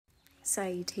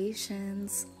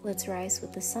Salutations! Let's rise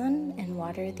with the sun and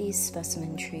water these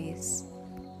specimen trees.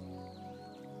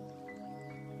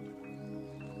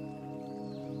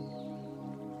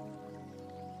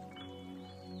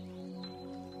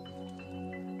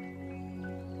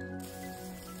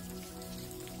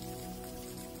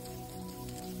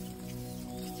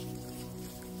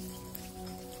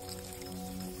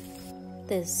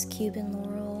 This Cuban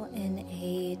laurel in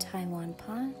a Taiwan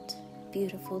pot,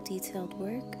 beautiful detailed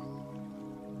work,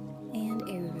 and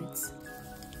air roots.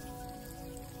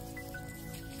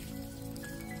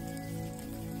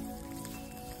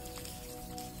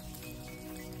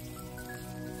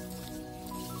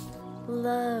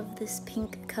 Love this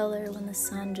pink color when the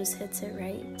sun just hits it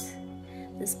right.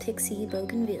 This pixie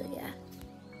bougainvillea.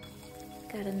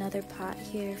 Got another pot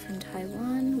here from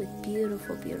Taiwan with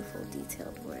beautiful, beautiful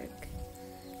detailed work.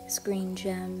 This green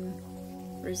gem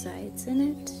resides in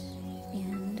it,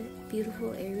 and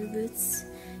beautiful air roots,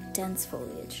 dense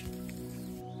foliage.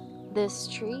 This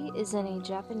tree is in a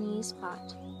Japanese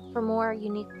pot. For more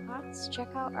unique pots, check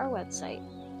out our website.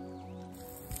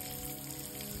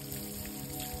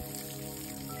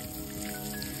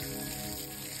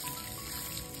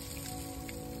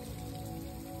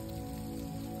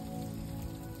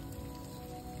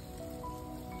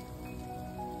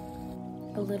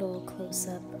 A little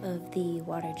close-up of the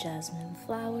water jasmine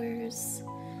flowers,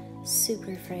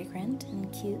 super fragrant and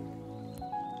cute.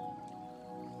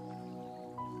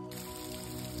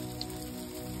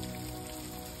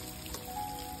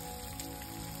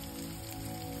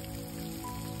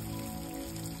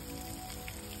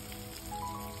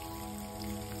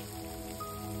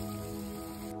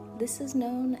 This is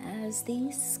known as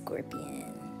the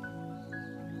scorpion.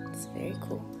 It's very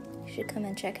cool. You should come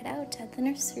and check it out at the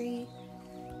nursery.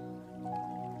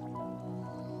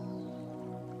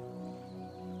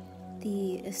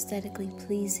 The aesthetically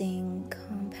pleasing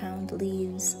compound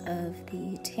leaves of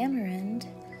the tamarind.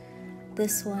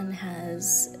 This one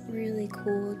has really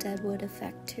cool deadwood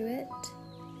effect to it.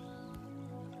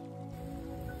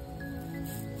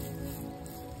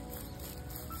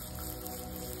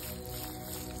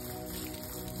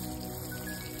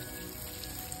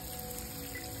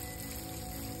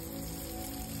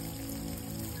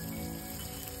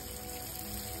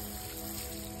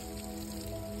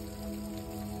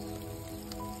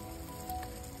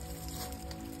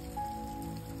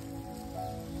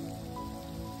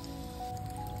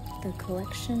 The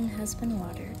collection has been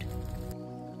watered.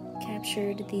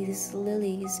 Captured these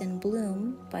lilies in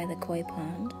bloom by the koi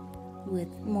pond with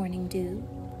morning dew.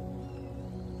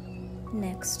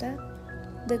 Next up,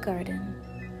 the garden.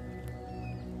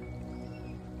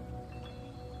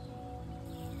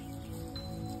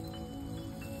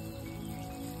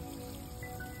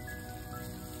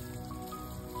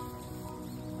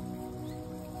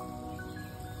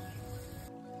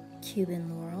 Cuban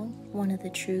laurel, one of the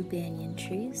true banyan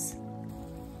trees.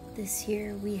 This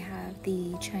year we have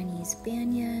the Chinese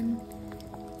banyan.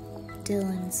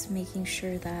 Dylan's making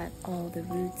sure that all the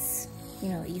roots,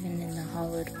 even in the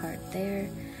hollowed part there,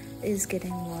 is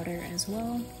getting water as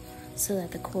well, so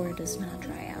that the core does not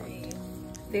dry out.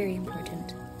 Very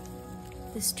important.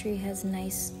 This tree has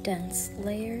nice dense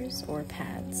layers or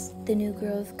pads. The new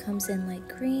growth comes in light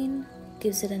green,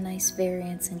 gives it a nice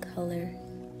variance in color.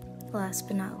 Last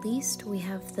but not least, we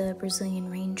have the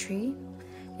Brazilian rain tree.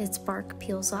 Its bark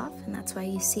peels off, and that's why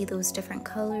you see those different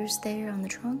colors there on the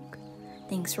trunk.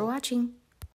 Thanks for watching.